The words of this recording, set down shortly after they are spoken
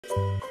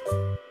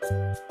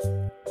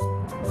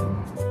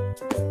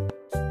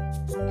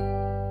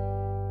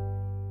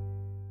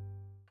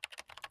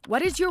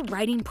What is your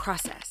writing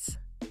process?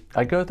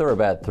 I go through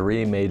about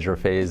 3 major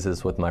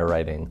phases with my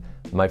writing.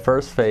 My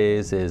first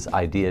phase is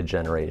idea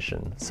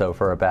generation. So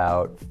for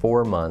about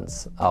 4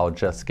 months, I'll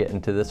just get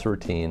into this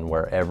routine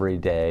where every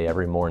day,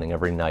 every morning,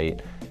 every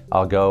night,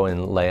 I'll go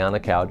and lay on a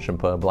couch and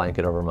put a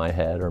blanket over my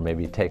head or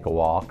maybe take a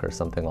walk or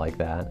something like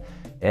that.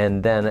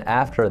 And then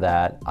after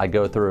that, I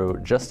go through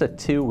just a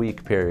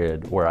 2-week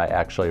period where I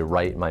actually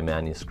write my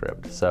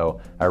manuscript.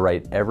 So I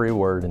write every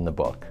word in the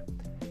book.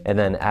 And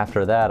then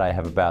after that, I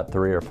have about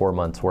 3 or 4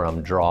 months where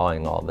I'm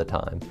drawing all the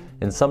time.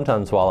 And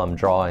sometimes while I'm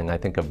drawing, I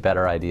think of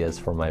better ideas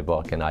for my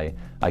book and I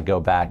go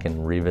back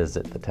and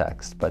revisit the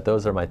text. But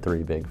those are my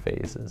 3 big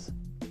phases.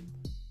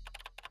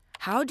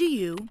 How do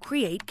you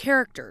create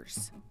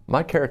characters?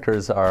 My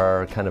characters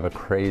are kind of a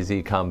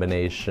crazy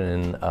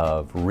combination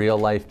of real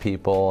life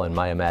people and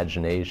my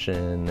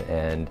imagination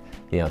and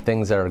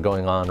things that are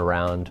going on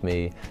around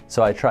me.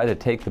 So I try to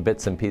take the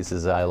bits and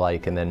pieces I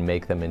like and then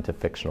make them into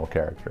fictional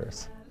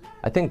characters.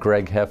 I think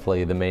Greg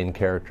Heffley, the main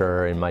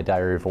character in my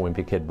Diary of a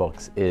Wimpy Kid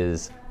books,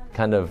 is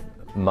kind of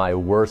my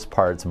worst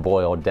parts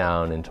boiled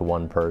down into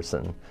one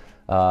person.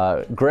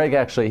 Greg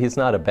actually, he's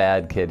not a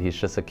bad kid, he's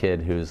just a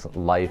kid whose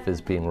life is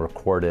being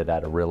recorded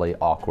at a really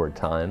awkward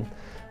time.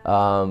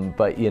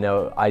 But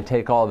I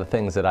take all the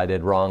things that I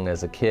did wrong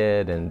as a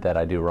kid and that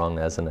I do wrong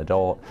as an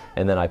adult,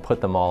 and then I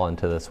put them all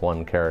into this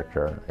one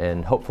character.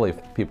 And hopefully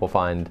people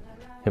find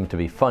him to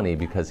be funny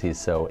because he's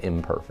so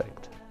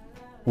imperfect.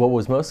 What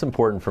was most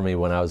important for me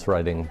when I was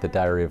writing the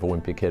Diary of a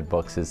Wimpy Kid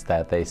books is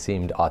that they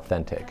seemed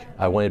authentic.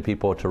 I wanted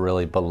people to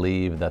really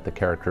believe that the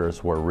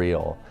characters were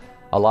real.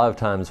 A lot of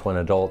times when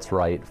adults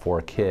write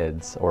for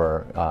kids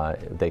or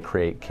they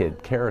create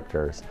kid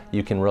characters,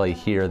 you can really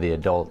hear the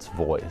adult's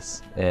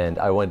voice. And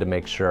I wanted to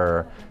make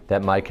sure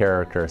that my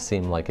character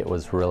seemed like it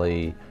was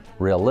really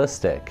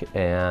realistic.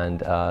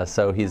 And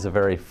so he's a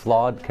very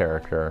flawed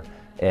character,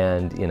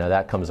 and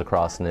that comes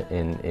across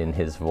in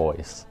his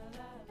voice.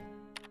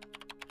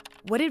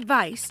 What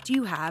advice do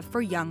you have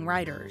for young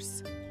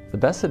writers? The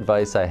best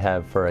advice I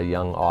have for a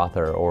young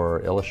author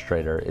or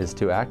illustrator is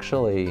to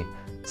actually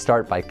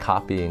start by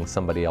copying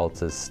somebody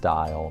else's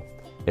style.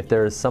 If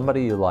there's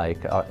somebody you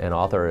like, an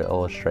author or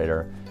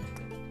illustrator,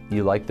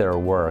 you like their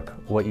work,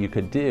 what you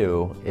could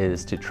do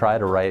is to try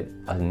to write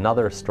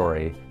another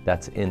story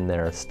that's in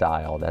their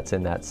style, that's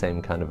in that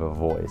same kind of a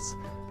voice.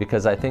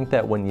 Because I think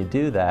that when you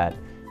do that,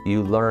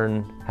 you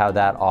learn how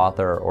that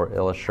author or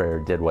illustrator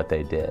did what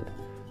they did.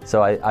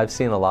 So I've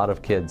seen a lot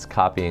of kids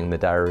copying the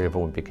Diary of a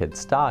Wimpy Kid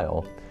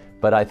style,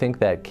 but I think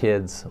that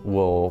kids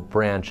will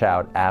branch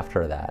out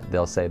after that.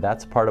 They'll say,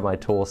 that's part of my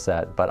tool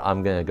set, but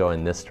I'm going to go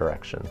in this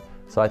direction.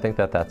 So I think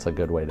that that's a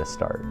good way to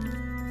start.